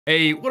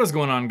Hey, what is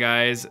going on,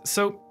 guys?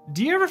 So,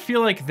 do you ever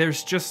feel like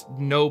there's just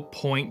no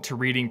point to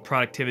reading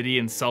productivity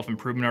and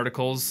self-improvement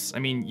articles? I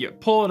mean, you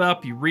pull it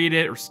up, you read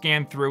it or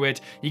scan through it,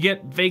 you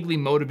get vaguely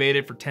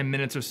motivated for 10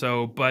 minutes or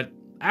so, but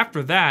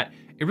after that,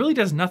 it really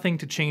does nothing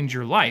to change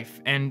your life.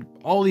 And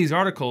all these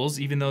articles,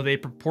 even though they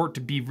purport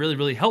to be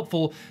really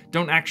helpful,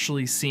 don't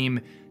actually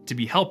seem to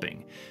be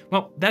helping.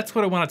 Well, that's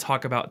what I want to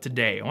talk about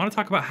today. I want to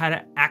talk about how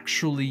to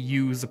actually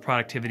use the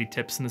productivity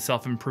tips and the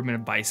self-improvement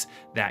advice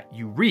that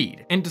you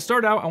read. And to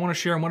start out, I want to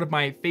share one of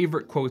my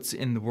favorite quotes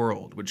in the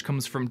world, which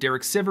comes from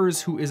Derek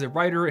Sivers, who is a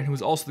writer and who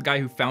is also the guy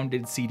who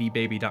founded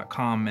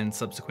cdbaby.com and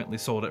subsequently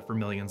sold it for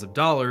millions of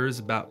dollars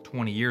about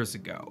 20 years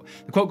ago.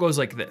 The quote goes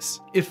like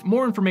this: "If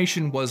more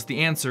information was the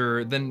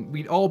answer, then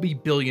we'd all be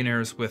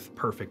billionaires with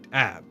perfect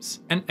abs."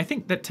 And I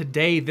think that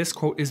today this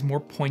quote is more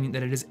poignant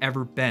than it has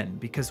ever been,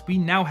 because we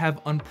now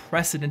have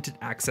unprecedented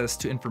access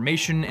to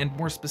information and,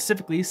 more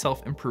specifically,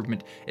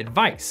 self-improvement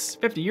advice.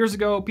 50 years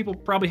ago, people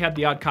probably had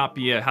the odd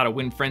copy of How to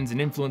Win Friends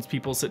and Influence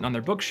People sitting on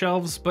their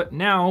bookshelves, but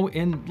now,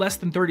 in less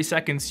than 30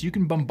 seconds, you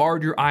can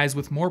bombard your eyes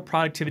with more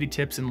productivity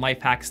tips and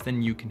life hacks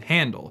than you can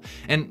handle.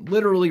 And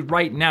literally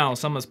right now,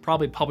 someone's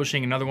probably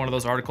publishing another one of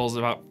those articles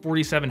about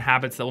 47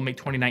 habits that will make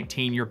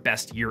 2019 your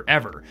best year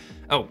ever.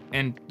 Oh,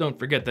 and don't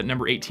forget that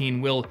number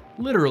 18 will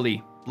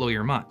literally blow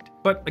your mind.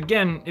 But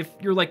again, if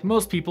you're like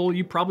most people,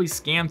 you probably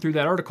scan through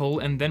that article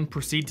and then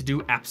proceed to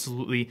do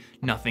absolutely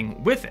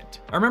nothing with it.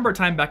 I remember a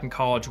time back in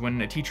college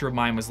when a teacher of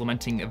mine was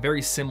lamenting a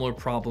very similar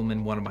problem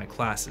in one of my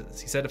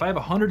classes. He said, if I have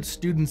 100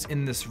 students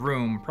in this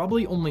room,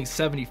 probably only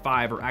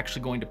 75 are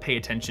actually going to pay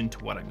attention to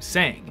what I'm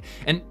saying.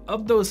 And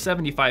of those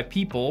 75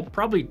 people,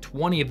 probably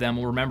 20 of them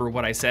will remember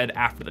what I said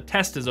after the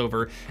test is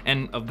over,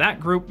 and of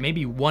that group,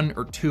 maybe 1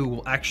 or 2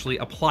 will actually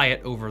apply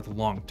it over the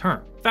long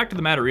term. Fact of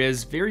the matter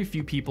is, very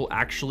few people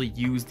actually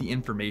use the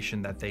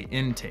information that they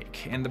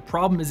intake. And the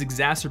problem is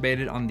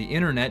exacerbated on the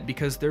internet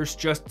because there's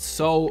just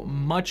so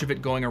much of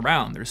it going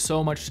around. There's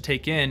so much to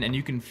take in, and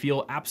you can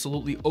feel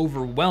absolutely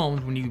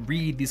overwhelmed when you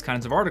read these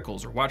kinds of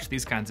articles or watch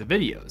these kinds of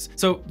videos.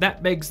 So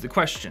that begs the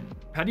question,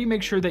 how do you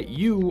make sure that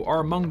you are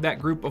among that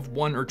group of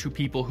 1 or 2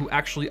 people who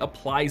actually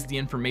applies the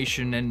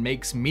information and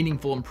makes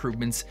meaningful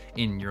improvements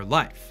in your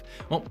life?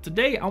 Well,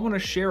 today I want to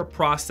share a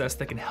process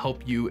that can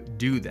help you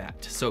do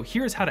that. So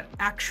here's how to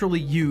actually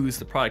use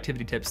the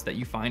productivity tips that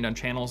you find on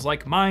channels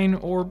like mine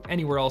or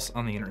anywhere else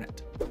on the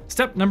internet.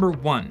 Step number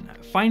 1,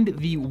 find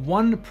the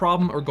one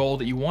problem or goal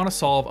that you want to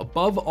solve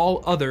above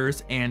all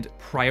others and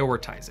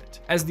prioritize it.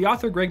 As the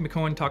author Greg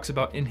McKeown talks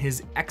about in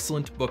his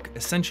excellent book,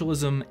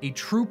 Essentialism, a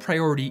true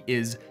priority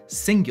is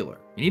singular.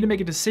 You need to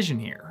make a decision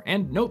here.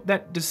 And note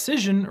that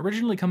decision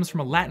originally comes from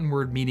a Latin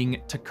word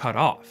meaning to cut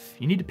off.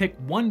 You need to pick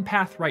one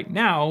path right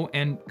now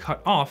and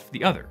cut off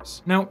the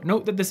others. Now,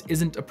 note that this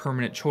isn't a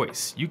permanent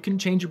choice. You can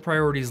change your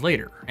priorities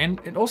later. And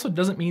it also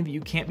doesn't mean that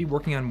you can't be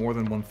working on more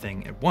than one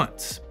thing at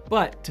once.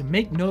 But to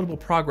make notable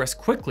progress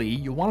quickly,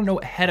 you want to know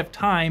ahead of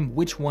time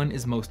which one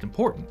is most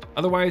important.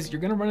 Otherwise,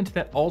 you're going to run into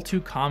that all too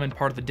common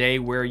part of the day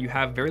where you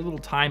have very little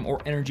time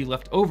or energy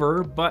left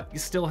over, but you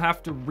still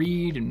have to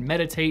read and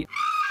meditate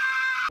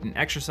and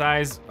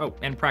exercise,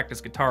 and practice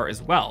guitar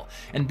as well.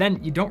 And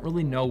then you don't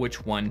really know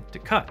which one to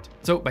cut.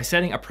 So by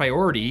setting a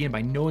priority and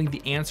by knowing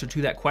the answer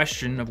to that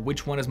question of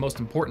which one is most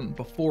important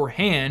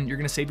beforehand, you're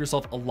gonna save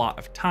yourself a lot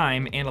of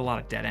time and a lot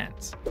of dead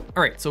ends.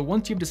 All right, so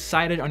once you've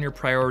decided on your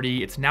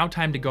priority, it's now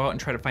time to go out and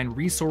try to find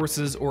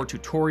resources or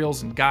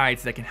tutorials and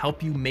guides that can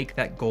help you make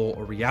that goal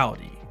a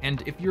reality.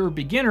 And if you're a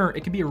beginner,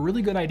 it can be a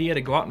really good idea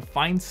to go out and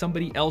find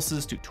somebody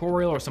else's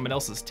tutorial or someone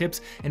else's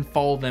tips and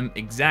follow them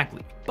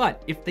exactly.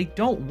 But if they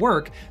don't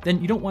work,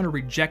 then you don't want to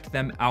reject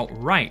them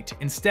outright.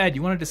 Instead,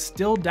 you want to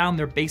distill down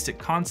their basic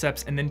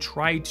concepts and then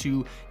try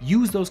to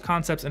use those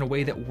concepts in a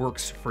way that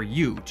works for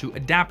you, to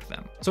adapt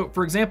them. So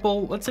for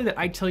example, let's say that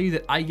I tell you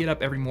that I get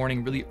up every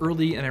morning really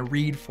early and I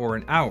read for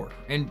an hour.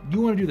 And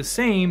you want to do the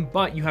same,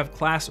 but you have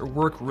class or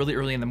work really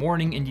early in the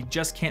morning and you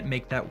just can't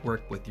make that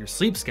work with your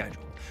sleep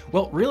schedule.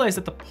 Well, realize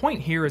that the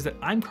point here is that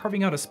I'm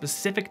carving out a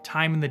specific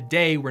time in the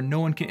day where no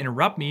one can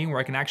interrupt me, where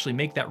I can actually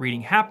make that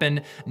reading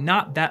happen,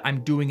 not that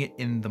I'm doing it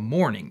in the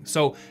morning.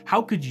 So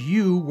how could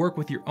you work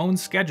with your own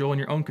schedule and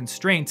your own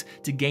constraints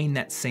to gain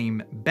that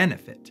same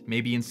benefit?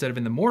 Maybe instead of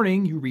in the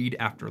morning, you read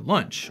after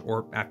lunch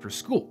or after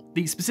school.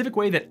 The specific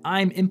way that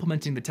I'm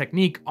implementing the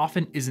technique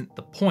often isn't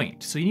the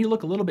point. So you need to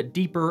look a little bit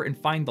deeper and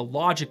find the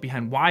logic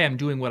behind why I'm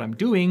doing what I'm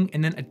doing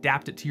and then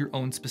adapt it to your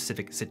own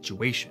specific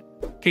situation.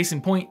 Case in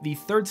point, the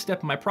third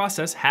step in my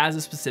process has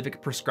a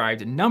specific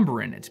prescribed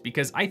number in it,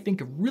 because I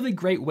think a really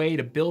great way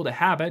to build a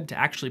habit, to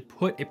actually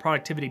put a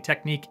productivity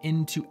technique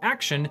into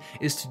action,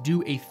 is to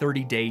do a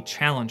 30-day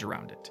challenge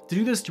around it. To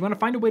do this, you want to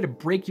find a way to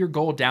break your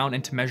goal down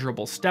into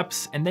measurable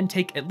steps and then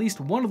take at least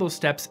one of those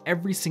steps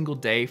every single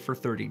day for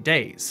 30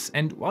 days.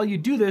 And while you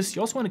do this,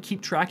 you also want to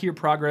keep track of your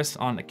progress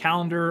on a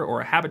calendar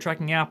or a habit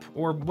tracking app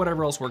or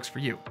whatever else works for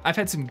you. I've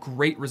had some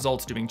great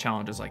results doing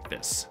challenges like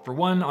this. For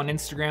one, on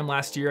Instagram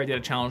last year, I did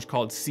a challenge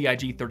called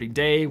CIG 30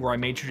 Day, where I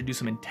made sure to do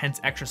some intense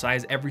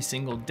exercise every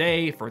single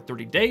day for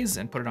 30 days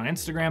and put it on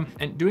Instagram.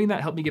 And doing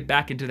that helped me get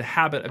back into the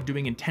habit of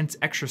doing intense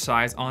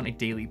exercise on a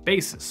daily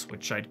basis,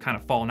 which I'd kind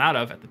of fallen out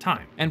of at the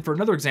time. And for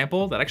another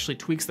example that actually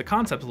tweaks the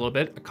concept a little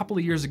bit, a couple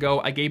of years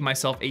ago, I gave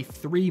myself a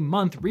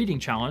 3-month reading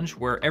challenge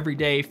where every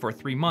day for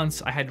 3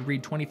 months, I had to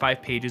read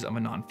 25 pages of a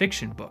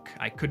nonfiction book.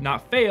 I could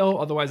not fail,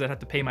 otherwise I'd have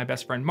to pay my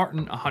best friend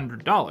Martin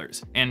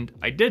 $100. And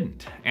I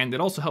didn't. And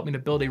it also helped me to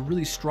build a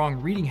really strong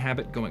reading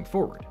habit going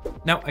forward.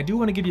 Now, I do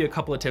want to give you a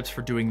couple of tips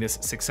for doing this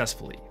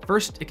successfully.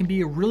 First, it can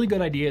be a really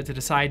good idea to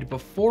decide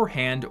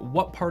beforehand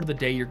what part of the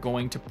day you're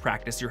going to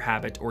practice your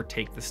habit or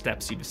take the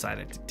steps you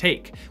decided to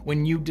take.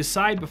 When you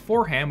decide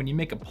beforehand, when you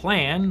make a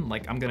plan,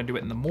 like I'm gonna do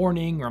it in the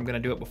morning or I'm gonna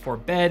do it before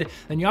bed,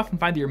 then you often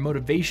find that your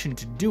motivation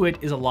to do it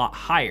is a lot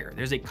higher.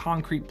 There's a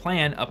concrete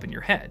plan up in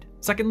your head.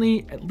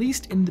 Secondly, at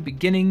least in the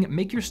beginning,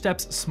 make your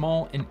steps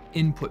small and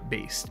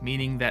input-based,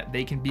 meaning that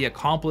they can be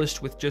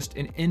accomplished with just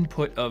an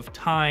input of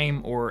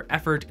time or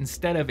effort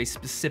instead of a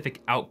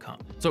specific outcome.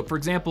 So for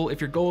example,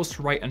 if your goal is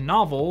to write a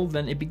novel,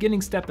 then a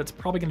beginning step that's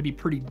probably gonna be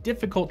pretty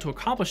difficult to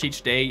accomplish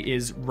each day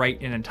is write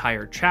an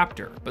entire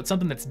chapter. But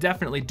something that's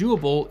definitely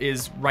doable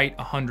is write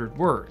 100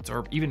 words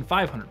or even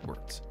 500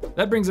 words.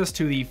 That brings us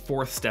to the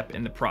 4th step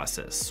in the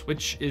process,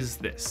 which is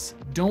this.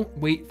 Don't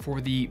wait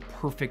for the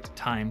perfect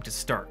time to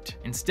start.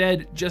 Instead,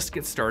 just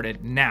get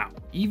started now.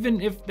 Even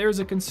if there's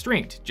a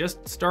constraint,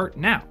 just start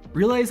now.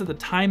 Realize that the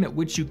time at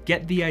which you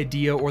get the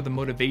idea or the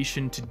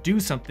motivation to do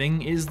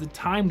something is the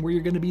time where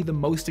you're gonna be the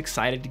most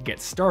excited to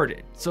get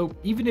started. So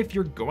even if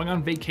you're going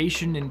on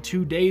vacation in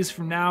 2 days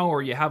from now,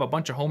 or you have a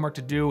bunch of homework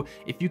to do,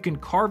 if you can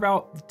carve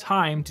out the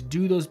time to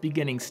do those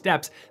beginning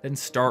steps, then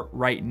start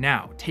right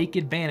now. Take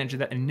advantage of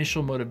that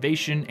initial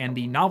motivation and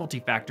the novelty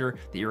factor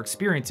that you're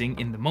experiencing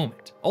in the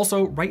moment.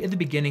 Also, right at the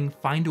beginning,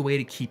 find a way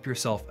to keep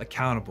yourself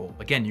accountable.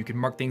 Again, you can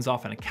mark things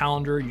off on a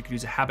calendar, you can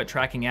use a habit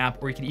tracking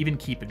app, or you can even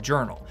keep a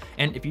journal.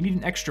 And if you need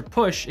an extra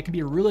push, it can be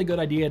a really good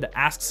idea to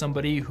ask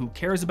somebody who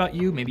cares about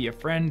you, maybe a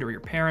friend or your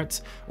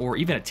parents, or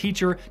even a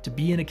teacher, to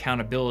be an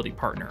accountability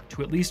partner,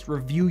 to at least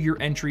review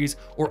your entries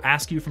or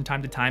ask you from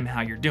time to time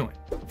how you're doing.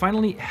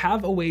 Finally,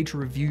 have a way to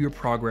review your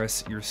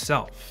progress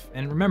yourself.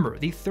 And remember,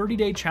 the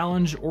 30-day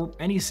challenge or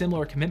any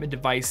similar commitment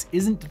device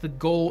isn't the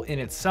goal in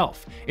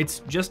itself. It's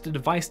just a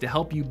device to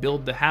help you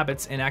build the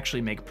habits and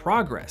actually make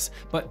progress.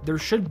 But there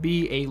should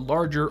be a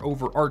larger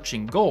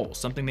overarching goal,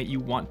 something that you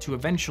want to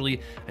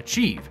eventually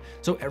achieve.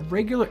 So at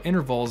regular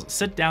intervals,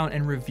 sit down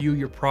and review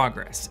your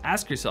progress.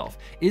 Ask yourself,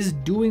 is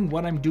doing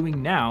what I'm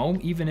doing now,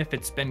 even if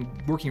it's been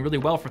working really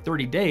well for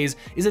 30 days,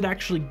 is it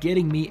actually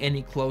getting me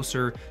any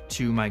closer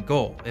to my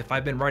goal? If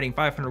I've been writing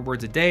 500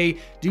 words a day,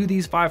 do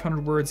these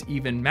 500 words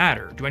even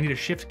matter? Do I need to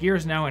shift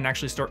gears now and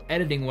actually start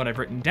editing what I've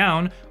written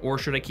down, or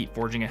should I keep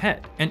forging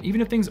ahead? And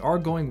even if things are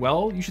going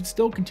well, you should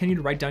still continue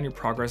to write down your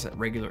progress at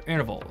regular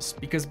intervals,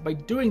 because by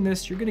doing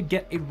this, you're gonna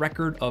get a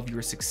record of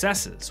your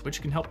successes,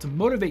 which can help to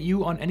motivate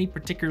you on any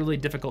particularly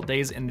difficult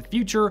days in the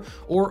future,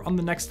 or on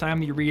the next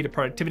time you read a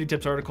productivity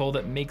tips article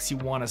that makes you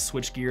wanna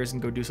switch gears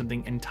and go do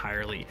something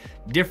entirely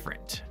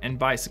different. And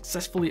by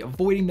successfully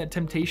avoiding that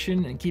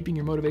temptation and keeping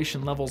your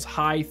motivation levels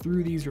high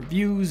through these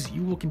reviews,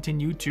 you will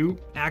continue to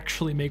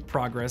actually make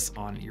progress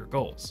on your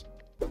goals.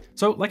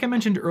 So like I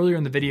mentioned earlier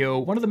in the video,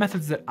 one of the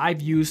methods that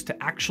I've used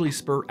to actually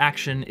spur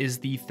action is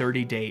the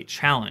 30-day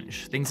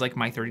challenge. Things like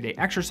my 30-day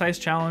exercise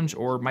challenge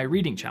or my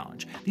reading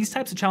challenge. These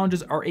types of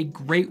challenges are a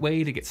great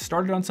way to get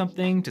started on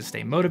something, to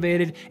stay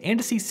motivated, and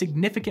to see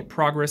significant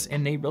progress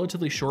in a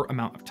relatively short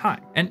amount of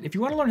time. And if you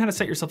want to learn how to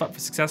set yourself up for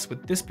success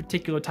with this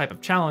particular type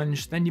of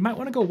challenge, then you might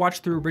want to go watch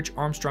through Rich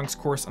Armstrong's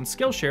course on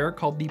Skillshare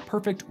called the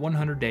Perfect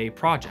 100-Day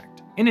Project.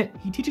 In it,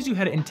 he teaches you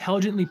how to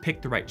intelligently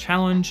pick the right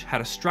challenge, how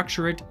to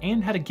structure it,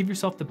 and how to give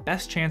yourself the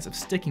best chance of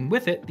sticking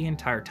with it the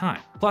entire time.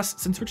 Plus,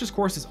 since Rich's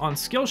course is on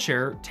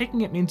Skillshare,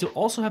 taking it means you'll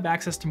also have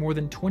access to more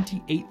than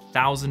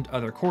 28,000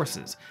 other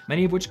courses,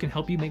 many of which can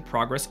help you make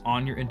progress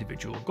on your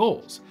individual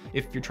goals.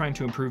 If you're trying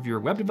to improve your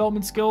web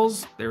development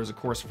skills, there's a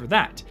course for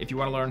that. If you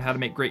want to learn how to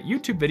make great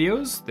YouTube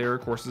videos, there are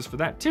courses for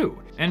that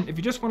too. And if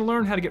you just want to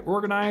learn how to get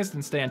organized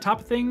and stay on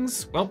top of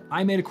things, well,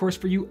 I made a course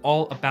for you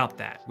all about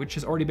that, which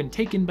has already been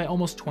taken by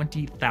almost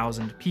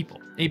 20,000 people.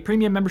 A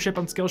premium membership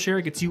on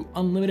Skillshare gets you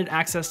unlimited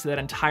access to that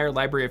entire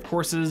library of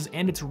courses,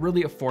 and it's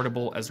really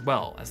affordable as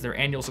well, as their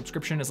annual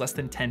subscription is less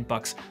than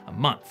 $10 a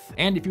month.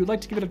 And if you would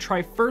like to give it a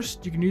try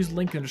first, you can use the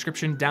link in the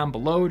description down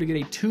below to get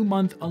a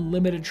 2-month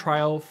unlimited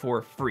trial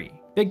for free.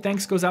 Big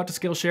thanks goes out to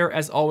Skillshare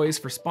as always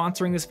for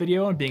sponsoring this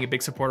video and being a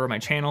big supporter of my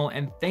channel,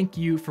 and thank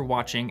you for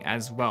watching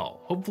as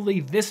well. Hopefully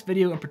this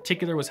video in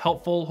particular was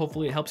helpful.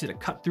 Hopefully it helps you to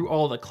cut through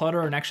all the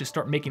clutter and actually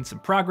start making some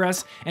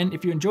progress. And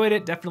if you enjoyed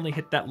it, definitely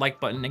hit that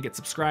like button and get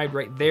subscribed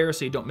right there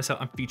so you don't miss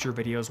out on future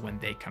videos when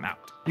they come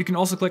out. You can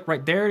also click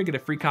right there to get a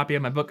free copy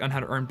of my book on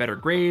how to earn better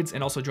grades,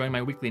 and also join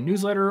my weekly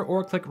newsletter,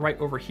 or click right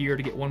over here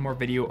to get one more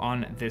video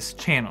on this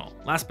channel.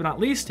 Last but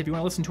not least, if you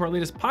want to listen to our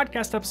latest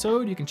podcast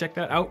episode, you can check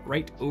that out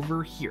right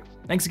over here.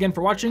 Thanks again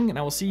for watching, and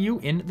I will see you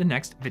in the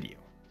next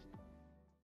video.